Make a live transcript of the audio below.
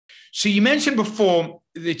So you mentioned before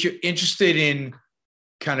that you're interested in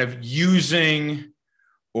kind of using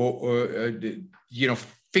or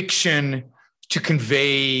fiction to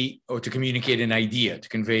convey or to communicate an idea, to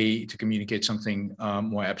communicate something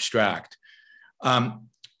more abstract. So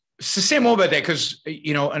say more about that, because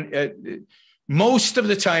most of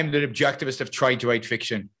the time that objectivists have tried to write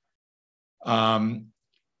fiction,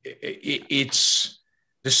 it's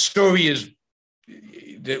the story is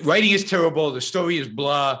the writing is terrible, the story is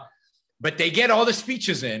blah, but they get all the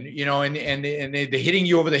speeches in, and they're hitting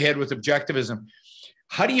you over the head with objectivism.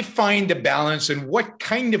 How do you find the balance, and what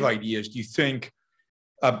kind of ideas do you think,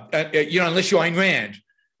 unless you're Ayn Rand,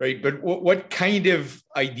 right? But what kind of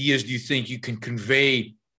ideas do you think you can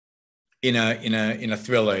convey in a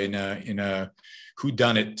thriller, in a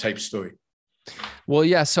whodunit type story? Well,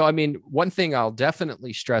 yeah. So, I mean, one thing I'll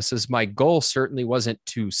definitely stress is my goal certainly wasn't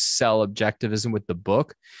to sell objectivism with the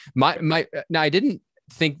book. Now, I didn't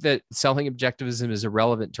think that selling objectivism is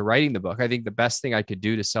irrelevant to writing the book. I think the best thing I could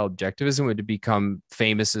do to sell objectivism would to become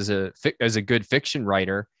famous as a good fiction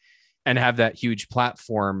writer and have that huge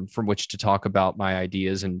platform from which to talk about my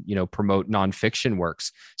ideas and, promote nonfiction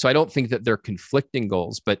works. So I don't think that they're conflicting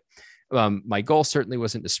goals, but my goal certainly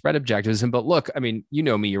wasn't to spread objectivism. But look, I mean, you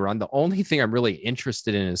know me, Yaron, the only thing I'm really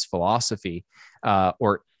interested in is philosophy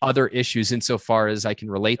or other issues insofar as I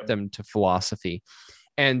can relate them to philosophy.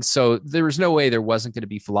 And so there was no way there wasn't going to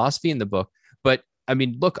be philosophy in the book. But I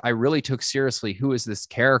mean, look, I really took seriously who is this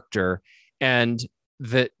character, and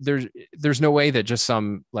that there's no way that just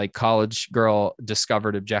some like college girl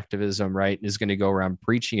discovered objectivism, right, and is going to go around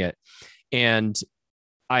preaching it. And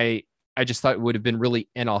I just thought it would have been really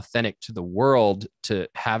inauthentic to the world to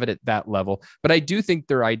have it at that level. But I do think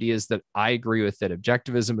there are ideas that I agree with, that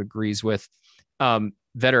objectivism agrees with,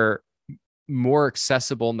 that are more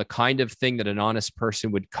accessible and the kind of thing that an honest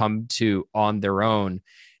person would come to on their own.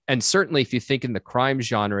 And certainly if you think in the crime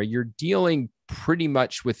genre, you're dealing pretty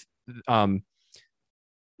much with,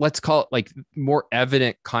 let's call it like more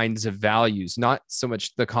evident kinds of values, not so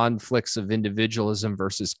much the conflicts of individualism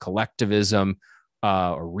versus collectivism,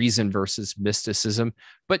 or reason versus mysticism,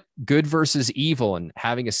 but good versus evil, and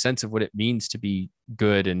having a sense of what it means to be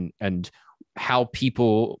good, and how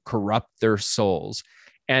people corrupt their souls.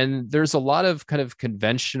 And there's a lot of kind of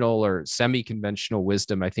conventional or semi-conventional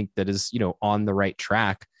wisdom, I think, that is, on the right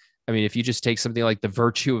track. I mean, if you just take something like the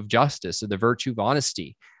virtue of justice or the virtue of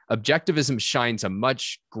honesty, objectivism shines a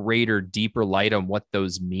much greater, deeper light on what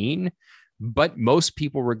those mean. But most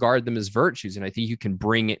people regard them as virtues, and I think you can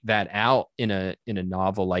bring that out in a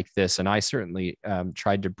novel like this. And I certainly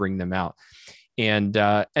tried to bring them out, and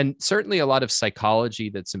certainly a lot of psychology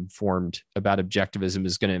that's informed about objectivism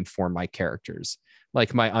is going to inform my characters,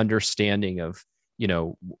 like my understanding of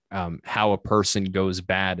how a person goes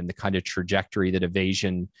bad and the kind of trajectory that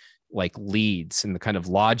evasion like leads, and the kind of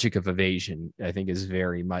logic of evasion, I think, is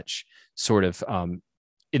very much sort of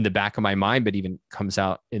in the back of my mind, but even comes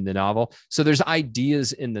out in the novel. So there's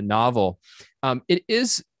ideas in the novel.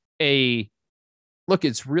 It's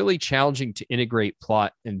really challenging to integrate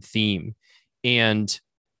plot and theme. And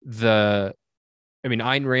Ayn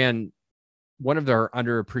Rand, one of their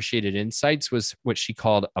underappreciated insights was what she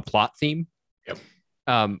called a plot theme,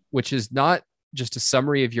 which is not just a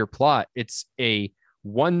summary of your plot. It's a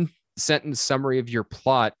one sentence summary of your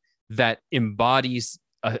plot that embodies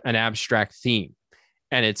an abstract theme.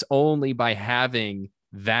 And it's only by having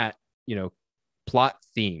that, plot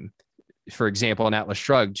theme. For example, in Atlas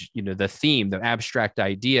Shrugged, the theme, the abstract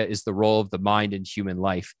idea is the role of the mind in human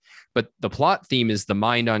life. But the plot theme is the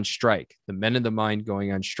mind on strike, the men of the mind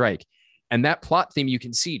going on strike. And that plot theme, you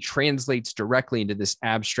can see, translates directly into this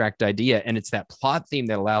abstract idea. And it's that plot theme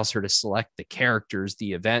that allows her to select the characters,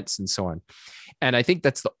 the events, and so on. And I think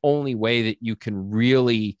that's the only way that you can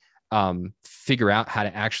really figure out how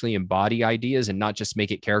to actually embody ideas and not just make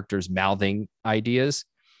it characters mouthing ideas.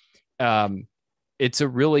 It's a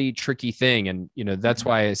really tricky thing. And, that's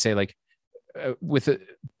why I say, like, with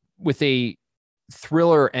a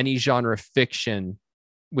thriller, any genre fiction,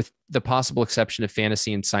 with the possible exception of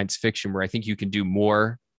fantasy and science fiction, where I think you can do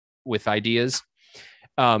more with ideas.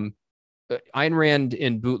 Ayn Rand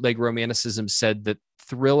in Bootleg Romanticism said that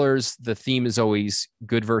thrillers, the theme is always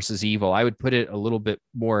good versus evil. I would put it a little bit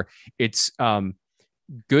more. It's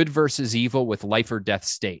good versus evil with life or death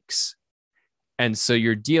stakes. And so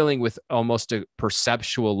you're dealing with almost a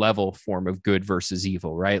perceptual level form of good versus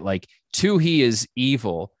evil, right? Like, he is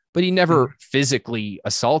evil, but he never physically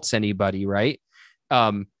assaults anybody, right?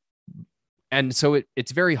 And so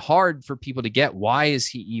it's very hard for people to get, why is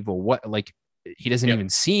he evil? What, like, he doesn't even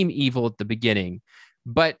seem evil at the beginning,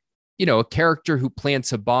 but a character who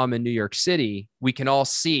plants a bomb in New York City, we can all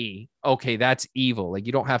see, okay, that's evil. Like,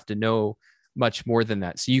 you don't have to know much more than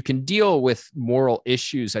that. So you can deal with moral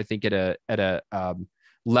issues, I think, at a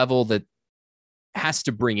level that has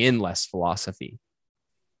to bring in less philosophy.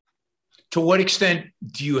 To what extent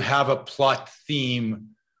do you have a plot theme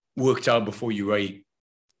worked out before you write?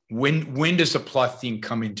 When does the plot theme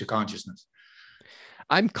come into consciousness?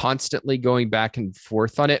 I'm constantly going back and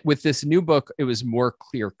forth on it. With this new book, it was more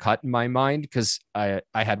clear cut in my mind because I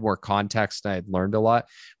had more context and I had learned a lot.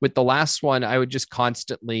 With the last one, I would just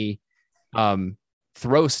constantly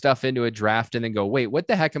throw stuff into a draft and then go, wait, what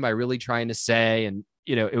the heck am I really trying to say? And,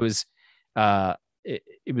 it was a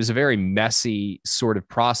very messy sort of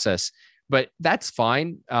process, but that's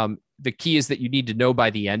fine. The key is that you need to know by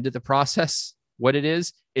the end of the process what it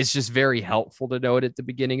is. It's just very helpful to know it at the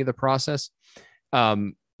beginning of the process.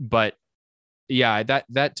 But yeah,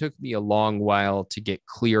 that took me a long while to get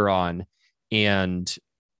clear on. And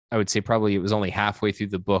I would say probably it was only halfway through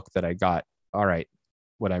the book that I got, all right,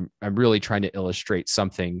 what I'm really trying to illustrate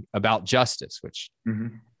something about justice, which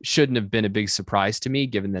shouldn't have been a big surprise to me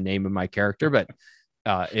given the name of my character, but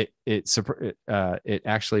it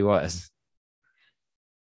actually was.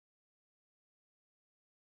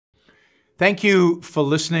 Thank you for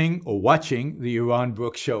listening or watching the Yaron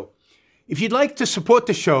Brook Show. If you'd like to support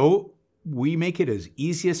the show, we make it as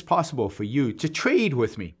easy as possible for you to trade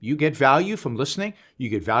with me. You get value from listening. You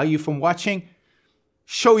get value from watching.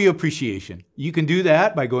 Show your appreciation. You can do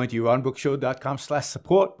that by going to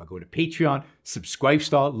yaronbrookshow.com/support, by going to Patreon,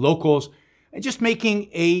 Subscribestar, Locals, and just making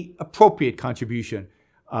a appropriate contribution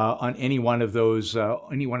on any one of those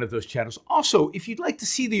channels. Also, if you'd like to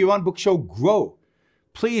see the Yaron Brook Show grow,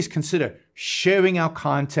 please consider sharing our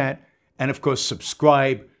content and, of course,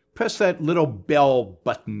 subscribe. Press that little bell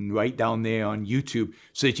button right down there on YouTube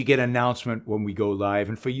so that you get an announcement when we go live.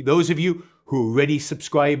 And for those of you who are already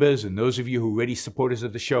subscribers and those of you who are already supporters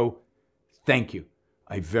of the show, thank you.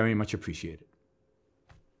 I very much appreciate it.